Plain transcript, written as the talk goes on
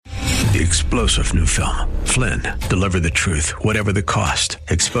The explosive new film, Flynn, Deliver the Truth, Whatever the Cost,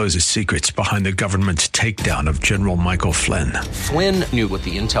 exposes secrets behind the government's takedown of General Michael Flynn. Flynn knew what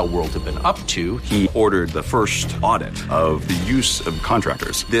the intel world had been up to. He ordered the first audit of the use of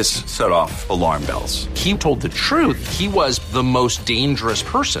contractors. This set off alarm bells. He told the truth. He was the most dangerous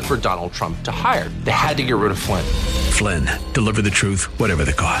person for Donald Trump to hire. They had to get rid of Flynn. Flynn, Deliver the Truth, Whatever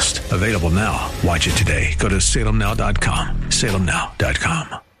the Cost. Available now. Watch it today. Go to salemnow.com.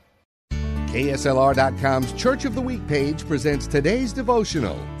 salemnow.com. KSLR.com's Church of the Week page presents today's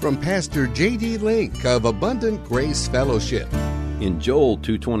devotional from Pastor J.D. Link of Abundant Grace Fellowship. In Joel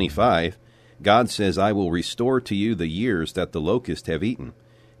 2:25, God says, I will restore to you the years that the locusts have eaten.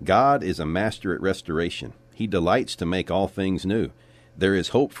 God is a master at restoration. He delights to make all things new. There is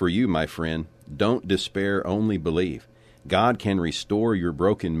hope for you, my friend. Don't despair, only believe. God can restore your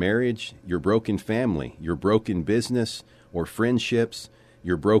broken marriage, your broken family, your broken business or friendships,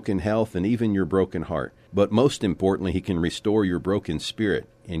 your broken health, and even your broken heart. But most importantly, He can restore your broken spirit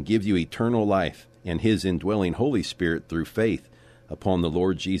and give you eternal life and His indwelling Holy Spirit through faith upon the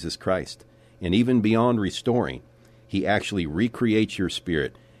Lord Jesus Christ. And even beyond restoring, He actually recreates your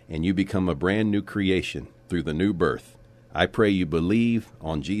spirit and you become a brand new creation through the new birth. I pray you believe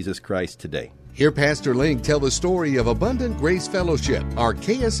on Jesus Christ today. Hear Pastor Link tell the story of Abundant Grace Fellowship, our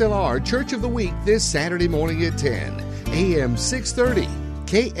KSLR Church of the Week, this Saturday morning at 10, AM 630,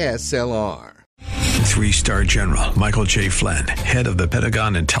 KSLR. Three-star General Michael J. Flynn, head of the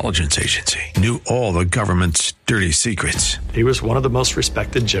Pentagon Intelligence Agency, knew all the government's dirty secrets. He was one of the most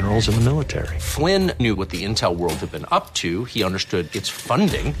respected generals in the military. Flynn knew what the intel world had been up to. He understood its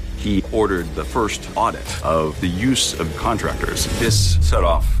funding. He ordered the first audit of the use of contractors. This set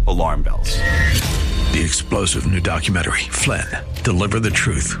off alarm bells. The explosive new documentary, Flynn, Deliver the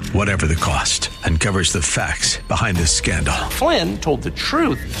Truth, Whatever the Cost, uncovers the facts behind this scandal. Flynn told the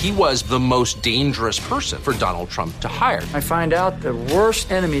truth. He was the most dangerous person for Donald Trump to hire. I find out the worst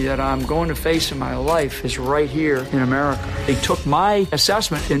enemy that I'm going to face in my life is right here in America. They took my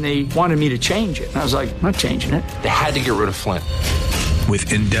assessment and they wanted me to change it. And I was like, I'm not changing it. They had to get rid of Flynn.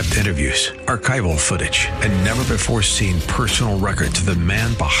 With in-depth interviews, archival footage, and never-before-seen personal records of the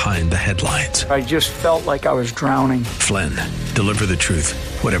man behind the headlines. I just felt like I was drowning. Flynn, Deliver the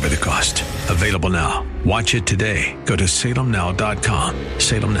Truth, Whatever the Cost. Available now. Watch it today. Go to salemnow.com.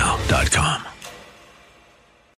 salemnow.com.